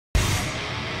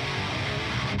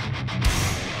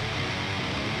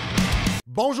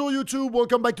Bonjour YouTube,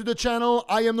 welcome back to the channel.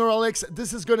 I am Neuralex.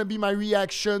 This is going to be my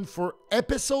reaction for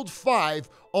episode 5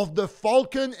 of the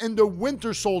Falcon and the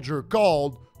Winter Soldier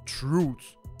called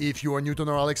Truth. If you are new to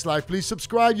Neuralex Live, please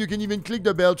subscribe. You can even click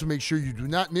the bell to make sure you do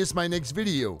not miss my next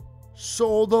video.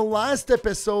 So the last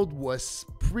episode was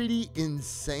pretty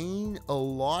insane. A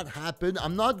lot happened.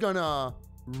 I'm not gonna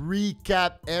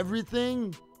recap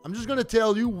everything. I'm just gonna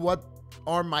tell you what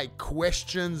are my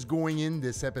questions going in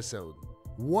this episode.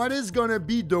 What is gonna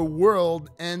be the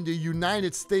world and the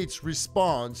United States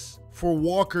response for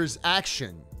Walker's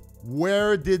action?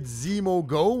 Where did Zemo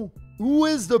go? Who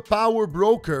is the power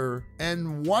broker?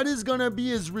 And what is gonna be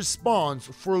his response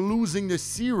for losing the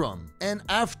serum? And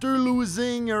after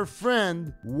losing her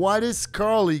friend, what is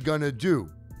Carly gonna do?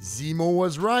 Zemo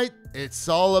was right. It's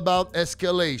all about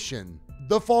escalation.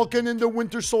 The Falcon and the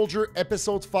Winter Soldier,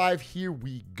 episode 5. Here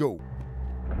we go.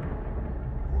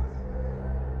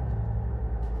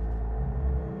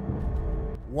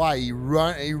 Why, he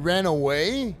ran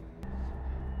away?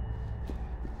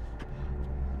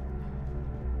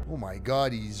 Oh my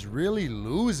god, he's really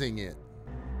losing it.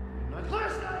 Not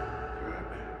listen!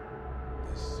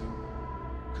 This suit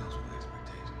comes with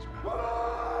expectations, bro.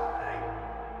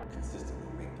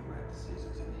 Consistently make the right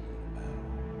decisions in the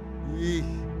heat of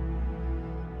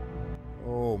battle.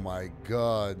 Oh my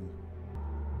god.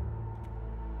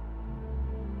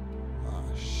 Ah,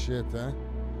 shit, huh?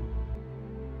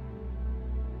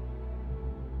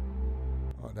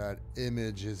 Oh, that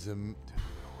image is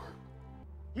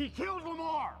He killed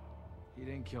Lamar! He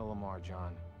didn't kill Lamar,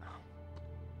 John.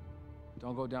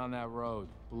 Don't go down that road.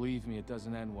 Believe me, it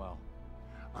doesn't end well.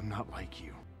 I'm not like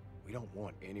you. We don't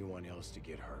want anyone else to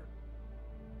get hurt.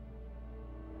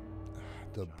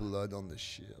 the blood on the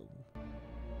shield. You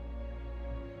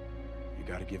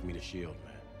gotta give me the shield,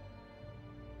 man.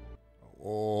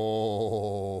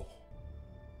 Oh.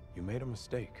 You made a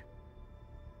mistake.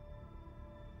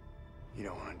 You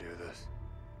don't want to do this.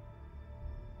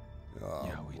 Oh,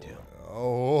 yeah, we do.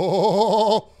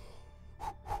 Oh.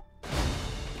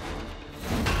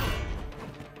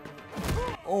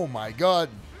 Oh my god.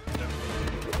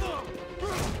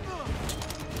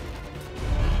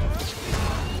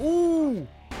 Ooh.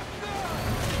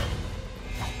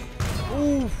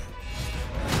 Oof.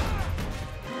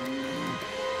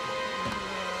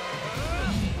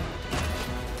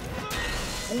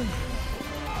 Oof.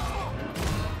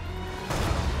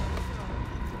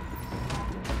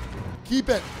 Keep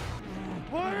it.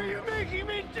 Why are you making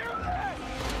me do that?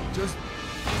 Just.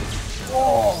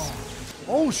 Oh.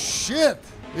 Oh shit.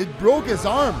 It broke his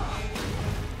arm.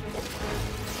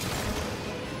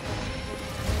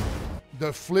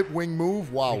 The flip wing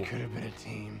move. Wow. We could have been a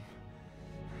team.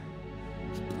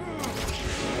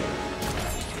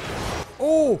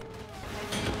 Oh.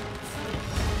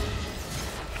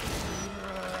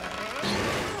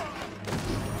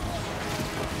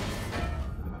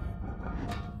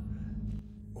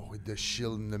 With the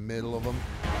shield in the middle of him.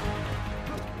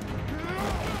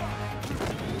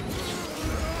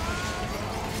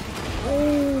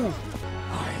 Oh!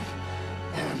 I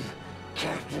am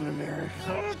Captain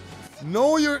America.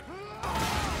 No, you're...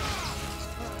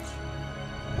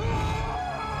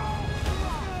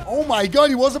 Oh my god,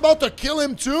 he was about to kill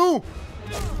him too!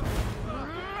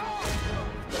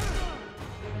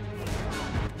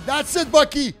 That's it,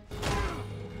 Bucky!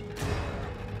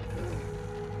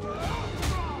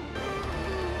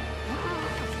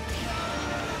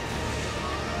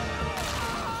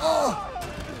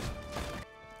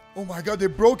 Oh my god, they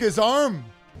broke his arm.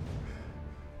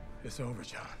 It's over,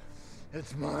 John.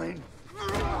 It's mine.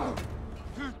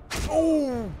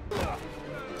 Oh!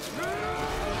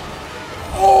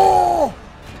 Oh!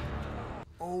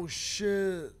 Oh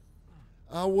shit.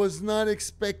 I was not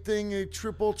expecting a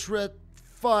triple threat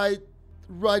fight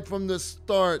right from the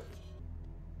start.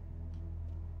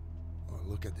 Oh,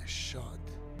 look at this shot.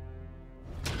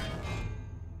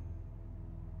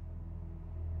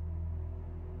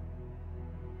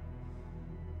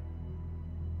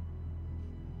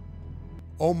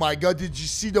 Oh my god, did you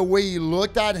see the way he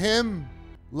looked at him?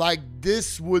 Like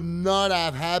this would not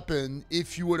have happened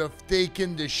if you would have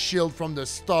taken the shield from the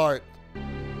start.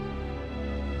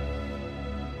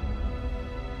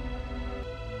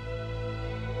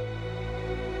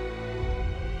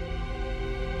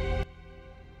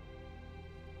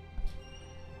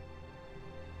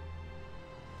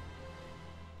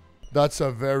 That's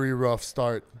a very rough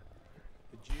start.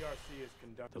 The GRC is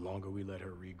conducting. The longer we let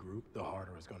her regroup, the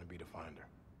harder it's going to be to find her.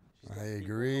 I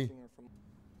agree.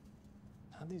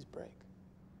 How'd these break?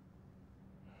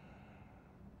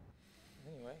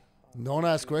 Anyway. Don't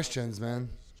ask questions, man.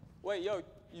 Wait, yo,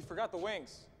 you forgot the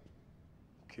wings.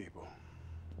 Keep 'em.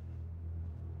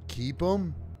 keep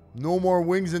them? No more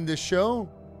wings in this show?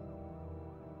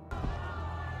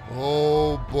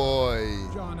 Oh boy.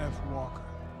 John F. Walker,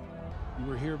 you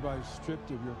were hereby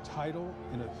stripped of your title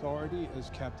and authority as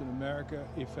Captain America,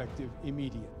 effective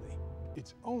immediately.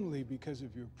 It's only because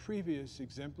of your previous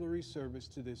exemplary service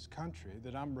to this country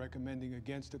that I'm recommending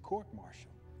against a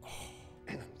court-martial.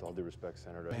 With all due respect,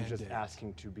 Senator, I'm just Mandate.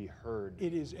 asking to be heard.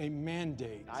 It is a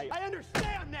mandate. I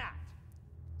understand that!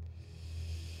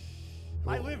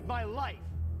 I lived my life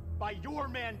by your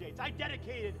mandates. I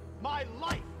dedicated my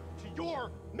life to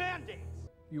your mandates.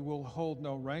 You will hold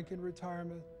no rank in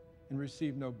retirement and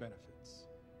receive no benefits.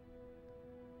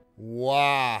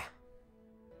 Wow.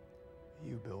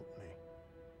 You built me.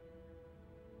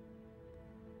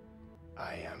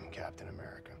 I am Captain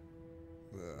America.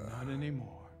 Not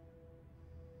anymore.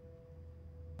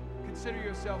 Consider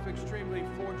yourself extremely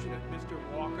fortunate, Mr.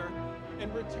 Walker,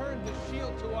 and return the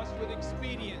shield to us with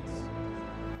expedience.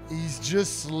 He's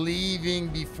just leaving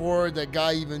before the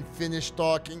guy even finished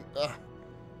talking. Ugh.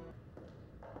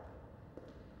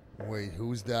 Wait,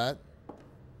 who's that?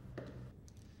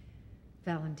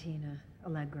 Valentina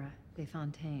Allegra de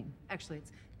Fontaine. Actually,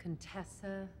 it's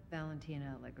Contessa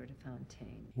Valentina Allegra de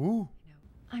Fontaine. Who? You know,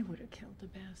 I would have killed the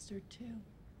bastard too.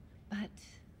 But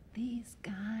these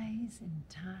guys in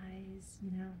ties,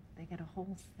 you know, they got a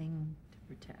whole thing to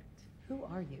protect. Who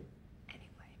are you?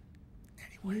 Anyway.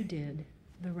 You did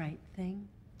the right thing.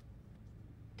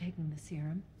 Taking the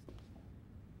serum.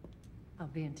 I'll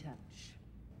be in touch.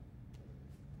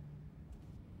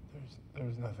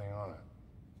 There's nothing on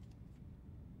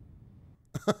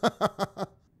it.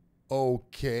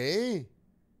 Okay.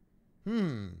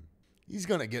 He's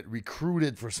gonna get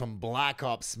recruited for some Black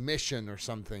Ops mission or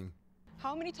something.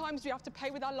 How many times do we have to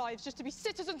pay with our lives just to be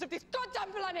citizens of this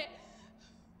goddamn planet?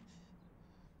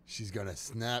 She's gonna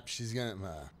snap. She's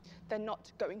gonna... They're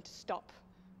not going to stop.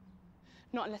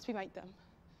 Not unless we make them.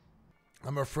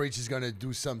 I'm afraid she's gonna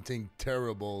do something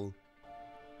terrible.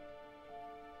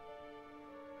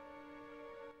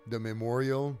 The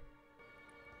memorial.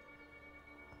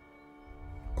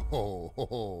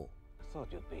 Oh. I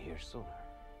thought you'd be here sooner.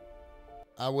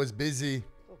 I was busy.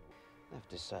 I've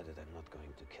decided I'm not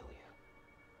going to kill you.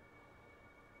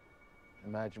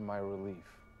 Imagine my relief.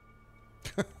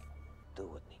 Do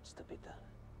what needs to be done.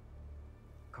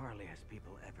 Carly has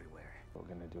people everywhere. We're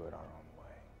gonna do it our own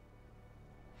way.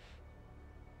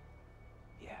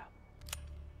 Yeah.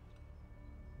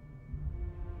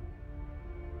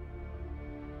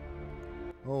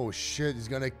 Oh shit, he's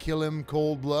gonna kill him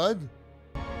cold blood?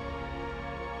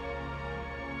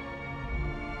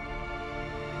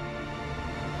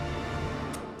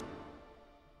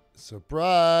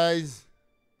 Surprise!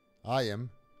 I am.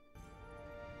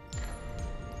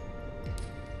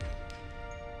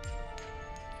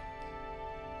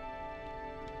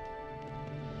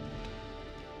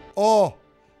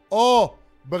 Oh,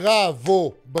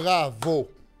 bravo, bravo.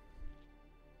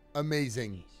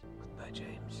 Amazing. Goodbye,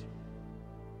 James.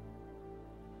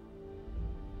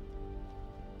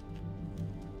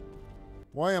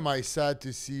 Why am I sad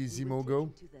to see Zemo go?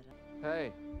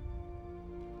 Hey.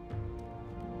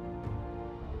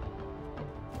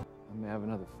 I may have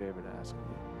another favor to ask of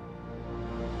you.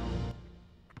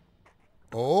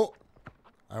 Oh,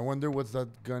 I wonder what's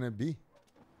that gonna be.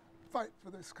 Fight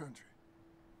for this country,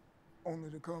 only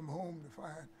to come home to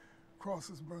find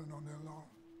crosses burned on their lawn.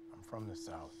 I'm from the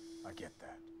South. I get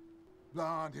that.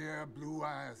 Blonde hair, blue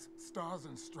eyes, stars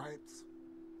and stripes.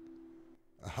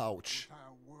 Ouch. The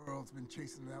entire world's been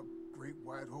chasing that great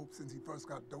white hope since he first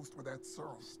got dosed with that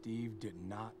serum. Steve did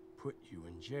not put you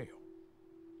in jail.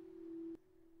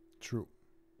 True.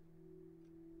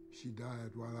 She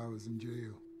died while I was in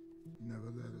jail.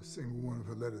 Never let a single one of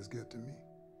her letters get to me.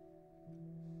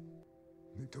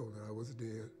 They told her I was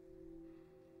dead.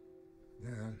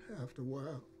 Then, after a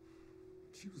while,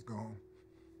 she was gone.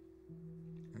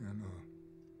 And,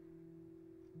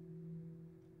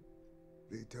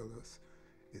 they tell us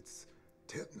it's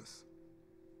tetanus.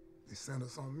 They sent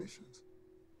us on missions.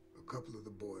 A couple of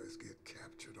the boys get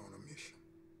captured on a mission.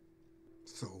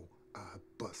 So I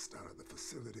bust out of the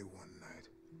facility one night.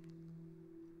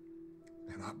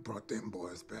 And I brought them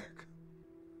boys back.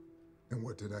 And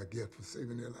what did I get for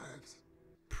saving their lives?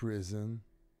 Prison.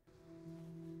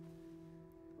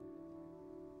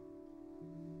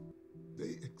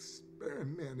 They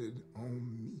experimented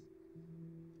on me,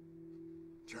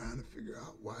 trying to figure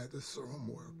out why the serum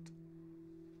worked.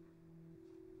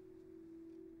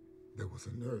 There was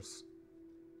a nurse.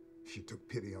 She took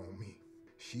pity on me.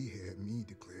 She had me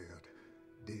declared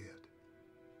dead.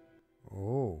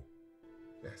 Oh.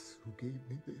 That's who gave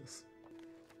me this.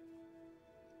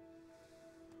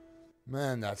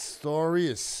 Man, that story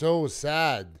is so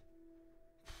sad.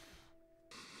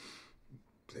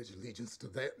 Pledge allegiance to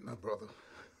that, my brother.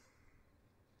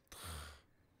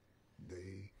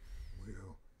 They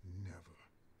will never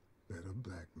let a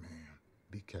black man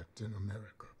be Captain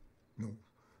America. No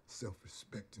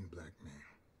self-respecting black man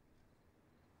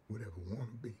would ever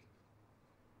want to be.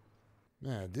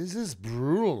 Man, this is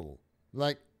brutal.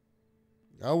 Like,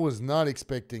 I was not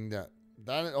expecting that.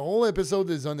 That whole episode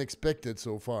is unexpected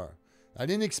so far. I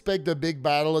didn't expect the big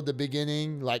battle at the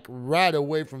beginning, like right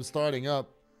away from starting up.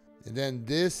 And then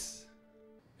this.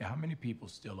 Yeah, how many people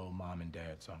still owe mom and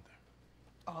dad something?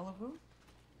 All of them?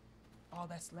 All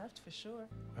that's left for sure.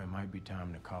 It might be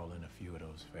time to call in a few of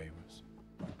those favors.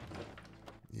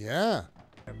 Yeah.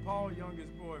 And Paul,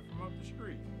 youngest boy from up the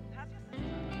street.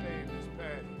 Hey, Miss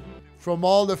Patty. From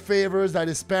all the favors that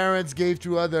his parents gave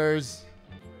to others,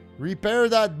 repair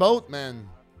that boat, man.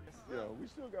 Yeah, we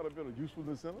still got a bit of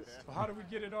usefulness in us. So how do we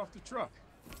get it off the truck?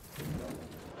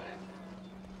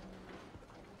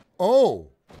 Oh.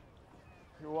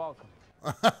 You're welcome.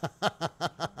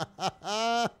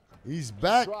 He's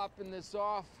back. Dropping this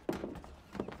off.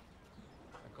 I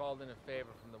called in a favor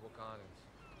from the Wakandans.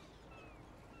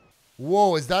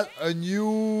 Whoa, is that a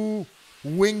new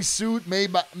wingsuit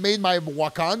made by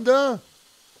Wakanda?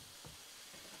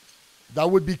 That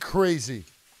would be crazy.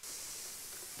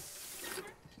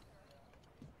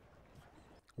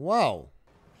 Wow.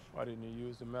 Why didn't you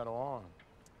use the metal arm?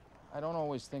 I don't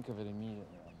always think of it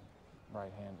immediately. I'm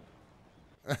right-handed.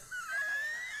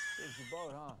 Here's your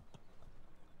boat, huh?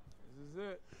 This is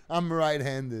it. I'm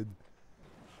right-handed.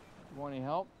 You want any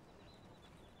help?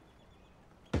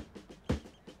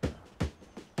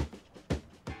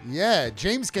 Yeah,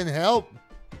 James can help.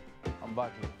 I'm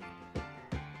Bucky.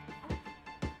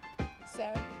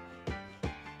 Sarah?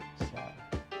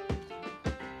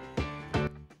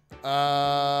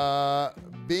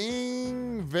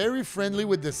 Being very friendly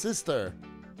with the sister.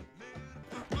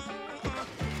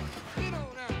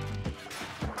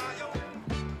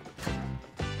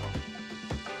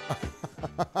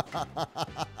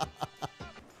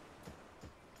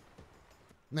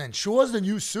 Man, show us the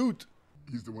new suit.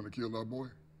 He's the one that killed our boy?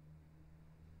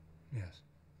 Yes.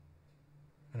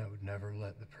 And I would never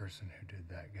let the person who did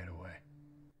that get away.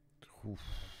 Oof.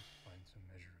 Find some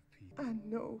measure of peace. I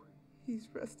know he's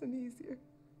resting easier,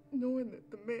 knowing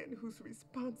that the man who's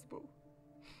responsible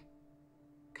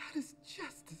got his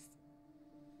justice.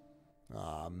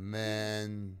 Aw,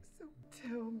 man. So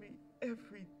tell me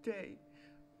every day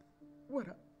what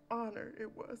an honor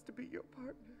it was to be your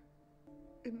partner.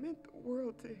 It meant the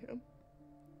world to him.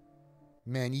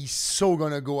 Man, he's so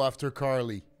gonna go after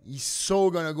Carly. He's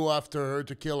so gonna go after her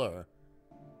to kill her.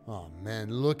 Oh man,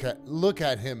 look at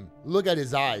him. Look at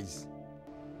his eyes.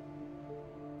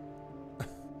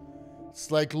 It's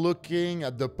like looking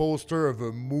at the poster of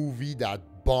a movie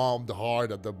that bombed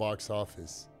hard at the box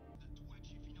office.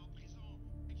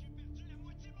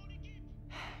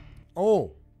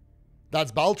 Oh,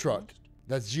 that's Baltruck.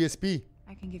 That's GSP.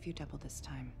 I can give you double this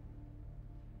time.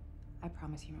 I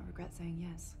promise you won't regret saying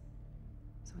yes.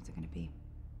 So what's it gonna be?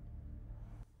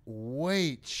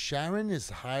 Wait, Sharon is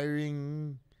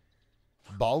hiring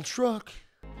Baltruck?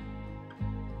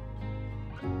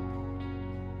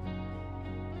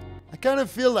 I kind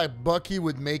of feel like Bucky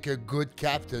would make a good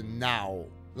captain now.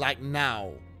 Like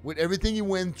now. With everything he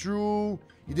went through,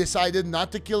 he decided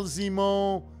not to kill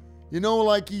Zemo. You know,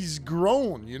 like he's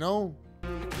grown, you know?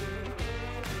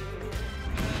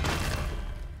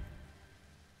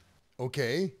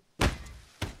 Okay.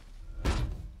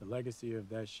 The legacy of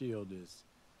that shield is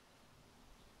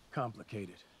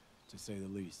complicated, to say the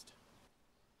least.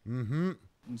 Mm-hmm.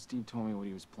 When Steve told me what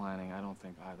he was planning, I don't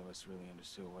think either of us really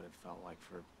understood what it felt like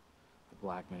for the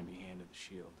black man to be handed the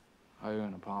shield. I owe you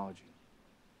an apology.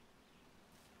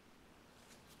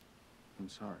 I'm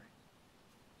sorry.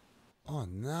 Oh,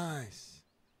 nice.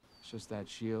 It's just that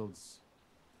shield's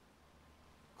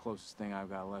the closest thing I've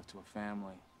got left to a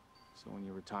family. So when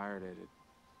you retired it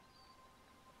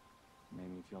made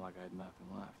me feel like I had nothing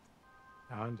left.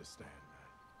 I understand that.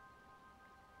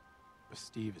 But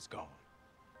Steve is gone.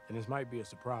 And this might be a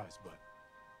surprise, but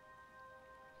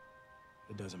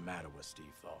it doesn't matter what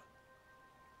Steve thought.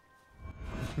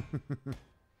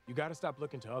 You gotta stop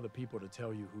looking to other people to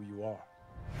tell you who you are.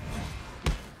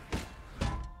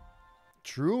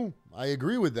 True. I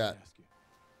agree with that.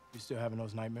 You still having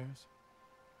those nightmares?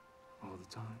 All the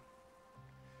time.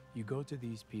 You go to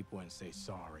these people and say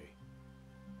sorry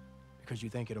because you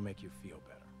think it'll make you feel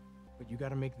better. But you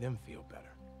gotta make them feel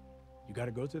better. You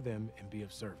gotta go to them and be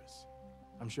of service.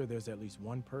 I'm sure there's at least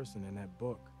one person in that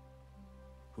book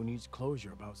who who needs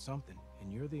closure about something,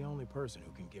 and you're the only person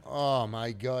who can give it. Oh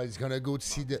my God, he's gonna go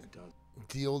see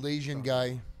the old Asian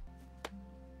guy.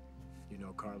 You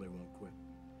know Carly won't quit.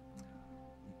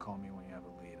 You call me when you have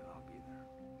a lead and I'll be there.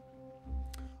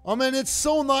 Oh man, it's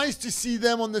so nice to see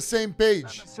them on the same page.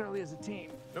 Not necessarily as a team.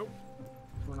 Nope.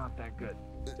 We're not that good.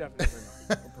 Definitely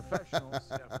not. We're professionals,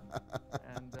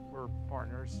 and we're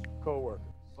partners, co-workers.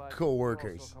 But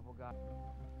Co-workers. we're also a couple guys.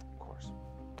 Of course.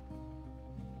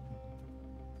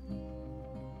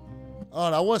 Oh,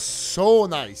 that was so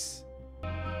nice.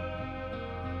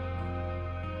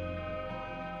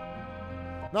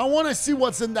 Now I want to see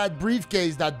what's in that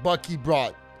briefcase that Bucky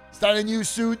brought. Is that a new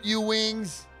suit, new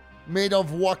wings, made of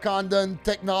Wakandan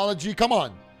technology? Come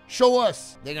on, show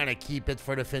us. They're gonna keep it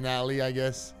for the finale, I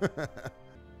guess.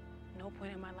 No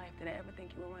point in my life did I ever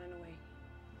think you were running away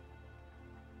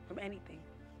from anything.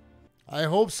 I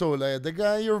hope so, Leia. The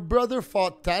guy, your brother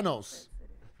fought Thanos.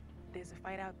 There's a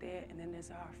fight out there, and then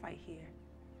there's our fight here.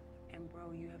 And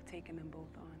bro, you have taken them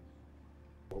both on.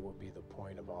 What would be the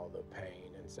point of all the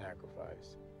pain and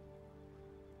sacrifice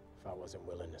if I wasn't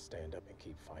willing to stand up and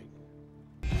keep fighting?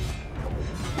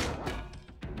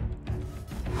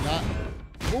 Not.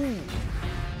 Ooh.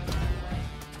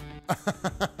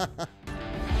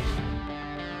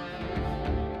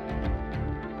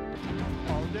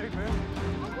 All day, man.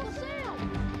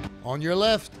 On your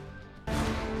left.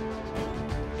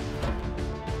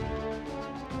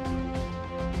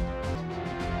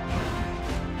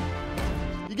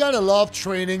 You gotta love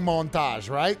training montage,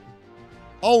 right?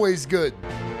 Always good.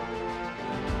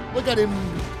 Look at him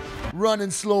run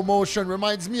in slow motion.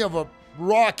 Reminds me of a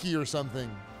Rocky or something.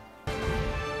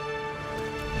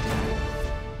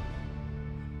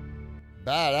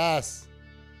 Badass.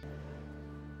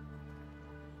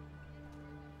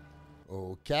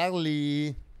 Oh,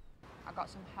 Carly. I got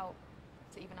some help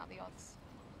to even out the odds.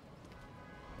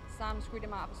 Sam screwed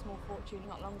him out of a small fortune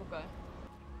not long ago.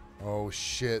 Oh,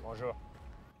 shit. Bonjour.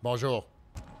 Bonjour.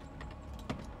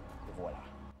 Et voilà.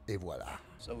 Et voilà.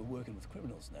 So we're working with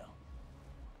criminals now.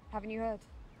 Haven't you heard?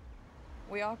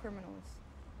 We are criminals.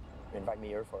 You invite me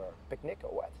here for a picnic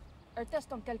or what? Un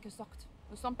test en quelque sorte.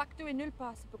 Nous sommes pactés nulle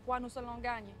part, c'est pourquoi nous allons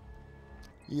gagner.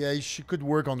 Yeah, she could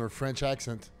work on her French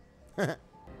accent.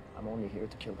 I'm only here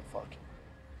to kill the Falcon.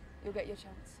 You'll get your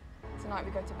chance. Tonight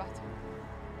we go to battle.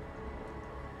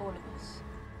 All of us.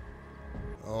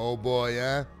 Oh boy,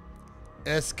 eh?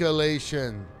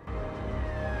 Escalation.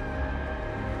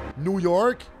 New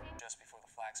York? Just before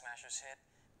the Flag Smashers hit,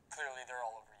 clearly they're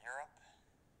all over Europe.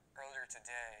 Earlier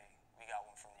today, we got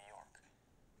one from New York.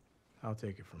 I'll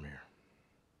take it from here.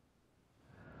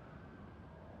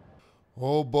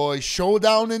 Oh boy,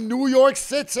 showdown in New York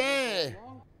City!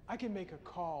 I can make a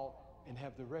call and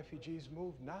have the refugees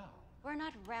move now. We're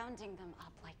not rounding them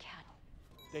up like cattle.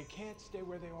 They can't stay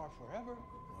where they are forever.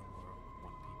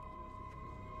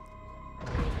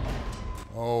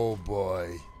 Oh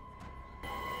boy.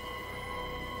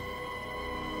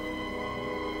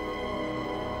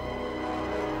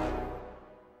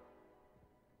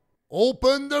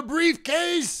 Open the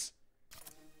briefcase!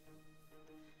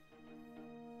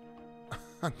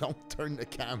 Don't turn the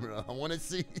camera. I want to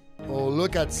see. Oh,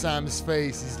 look at Sam's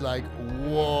face. He's like,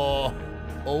 whoa.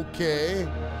 Okay.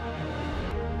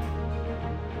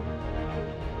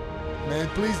 Man,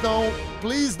 please don't.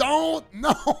 Please don't.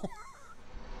 No.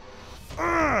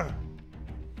 I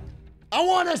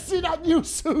want to see that new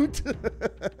suit.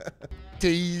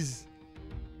 Tease.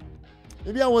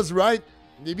 Maybe I was right.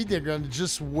 Maybe they're going to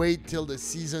just wait till the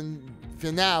season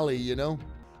finale, you know?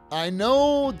 I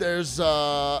know there's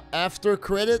after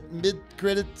credit,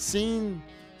 mid-credit scene,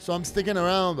 so I'm sticking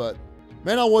around, but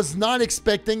man, I was not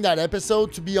expecting that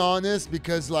episode, to be honest,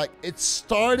 because like it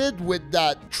started with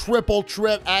that triple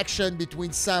threat action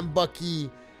between Sam, Bucky,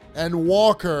 and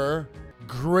Walker.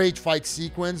 Great fight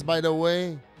sequence, by the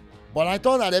way. But I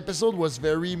thought that episode was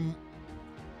very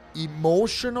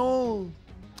emotional.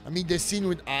 I mean, the scene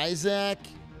with Isaac,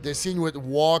 the scene with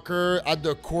Walker at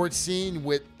the court scene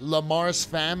with Lamar's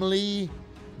family,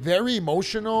 very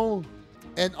emotional.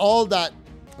 And all that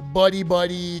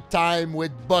buddy time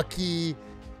with Bucky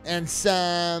and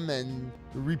Sam and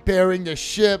repairing the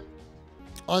ship.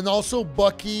 And also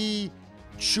Bucky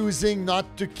choosing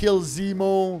not to kill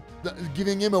Zemo,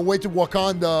 giving him away to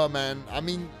Wakanda, man. I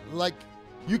mean, like,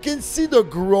 you can see the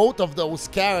growth of those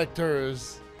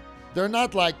characters. They're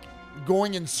not like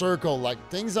going in circle, like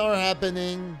things are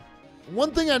happening.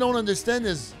 One thing I don't understand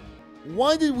is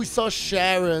why did we saw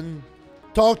Sharon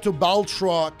talk to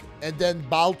Baltrock and then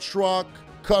Baltrock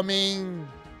coming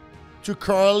to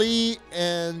Carly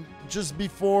and just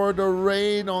before the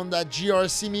raid on that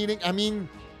GRC meeting? I mean,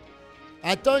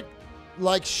 I thought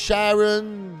like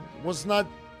Sharon was not...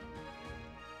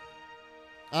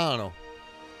 I don't know.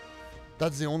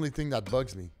 That's the only thing that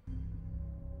bugs me.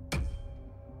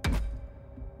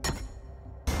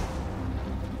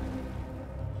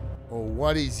 Oh,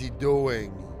 what is he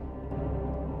doing?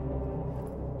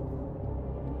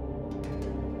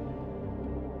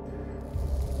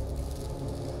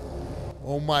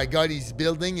 Oh my God, he's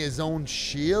building his own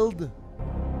shield?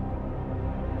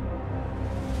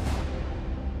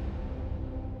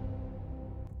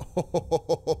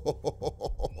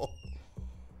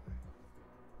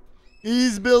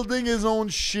 He's building his own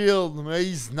shield.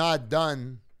 He's not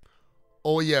done.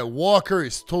 Oh yeah, Walker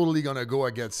is totally gonna go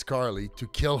against Carly to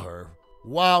kill her.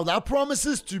 Wow, that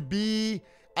promises to be...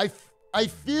 I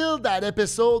feel that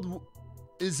episode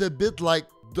is a bit like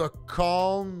the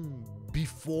calm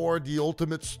before the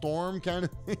ultimate storm kind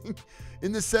of thing.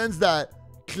 In the sense that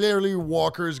clearly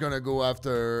Walker is gonna go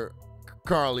after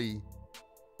Carly.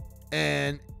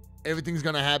 And everything's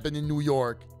gonna happen in New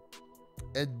York.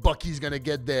 And Bucky's gonna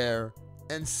get there.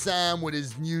 And Sam with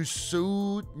his new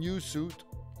suit,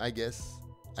 I guess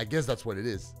that's what it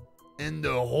is. And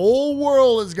the whole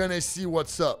world is gonna see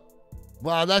what's up.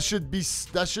 Wow, that should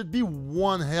be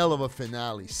one hell of a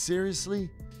finale. Seriously?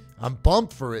 I'm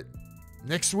pumped for it.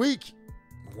 Next week.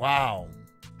 Wow.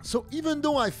 So even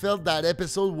though I felt that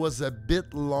episode was a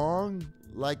bit long,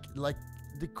 like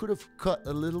they could have cut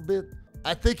a little bit,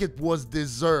 I think it was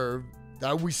deserved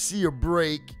that we see a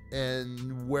break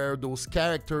and where those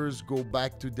characters go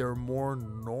back to their more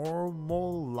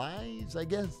normal lives, I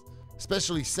guess.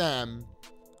 Especially Sam.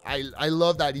 I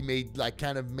love that he made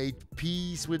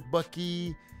peace with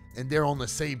Bucky and they're on the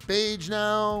same page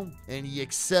now, and he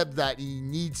accepts that he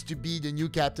needs to be the new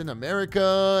Captain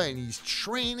America and he's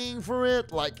training for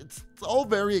it. Like, it's all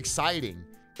very exciting.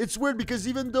 It's weird because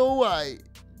even though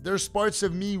there's parts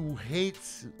of me who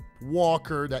hates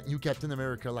Walker, that new Captain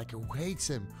America, like, who hates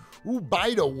him, who,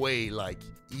 by the way, like,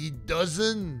 he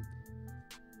doesn't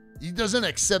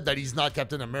accept that he's not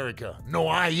Captain America. No,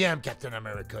 I am Captain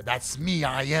America. That's me,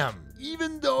 I am.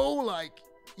 Even though, like,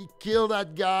 he killed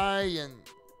that guy, and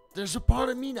there's a part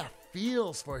of me that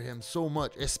feels for him so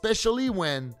much. Especially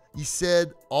when he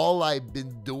said, all I've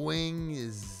been doing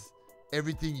is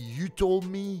everything you told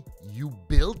me, you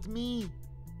built me.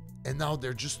 And now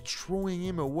they're just throwing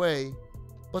him away.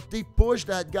 But they pushed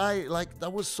that guy, like,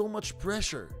 that was so much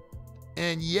pressure.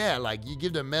 And yeah, like, you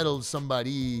give the medal to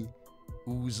somebody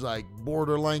who's like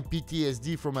borderline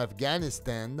PTSD from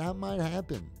Afghanistan, that might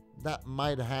happen. That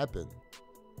might happen.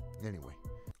 Anyway.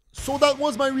 So that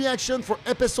was my reaction for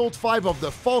episode 5 of The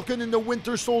Falcon and the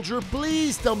Winter Soldier.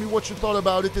 Please tell me what you thought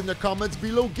about it in the comments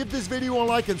below. Give this video a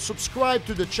like and subscribe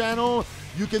to the channel.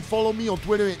 You can follow me on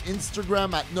Twitter and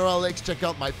Instagram at Neuralex. Check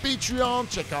out my Patreon,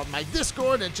 check out my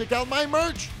Discord, and check out my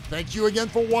merch. Thank you again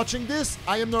for watching this.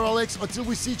 I am Neuralex. Until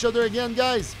we see each other again,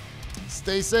 guys,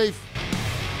 stay safe.